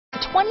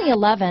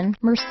2011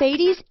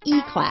 Mercedes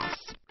E-Class.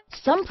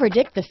 Some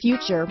predict the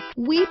future,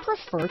 we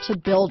prefer to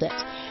build it.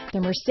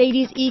 The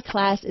Mercedes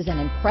E-Class is an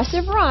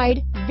impressive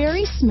ride,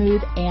 very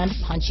smooth and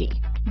punchy.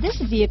 This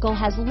vehicle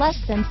has less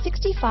than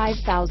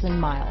 65,000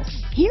 miles.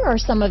 Here are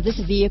some of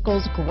this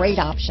vehicle's great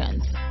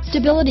options: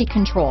 stability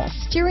control,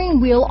 steering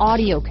wheel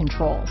audio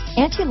controls,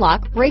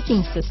 anti-lock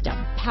braking system,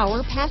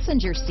 power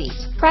passenger seat,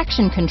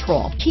 traction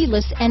control,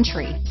 keyless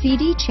entry,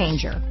 CD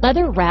changer,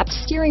 leather-wrapped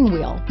steering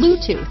wheel,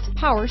 Bluetooth,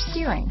 power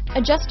steering,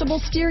 adjustable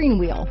steering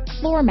wheel,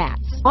 floor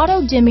mats,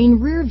 auto-dimming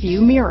rear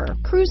view mirror,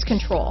 cruise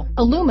control,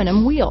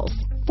 aluminum wheels,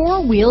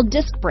 four-wheel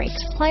disc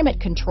brakes, climate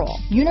control,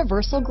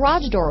 universal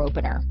garage door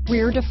opener,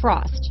 rear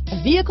defrost.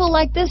 A vehicle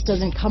like this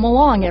doesn't come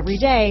along every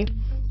day.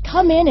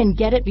 Come in and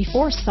get it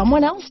before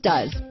someone else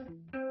does.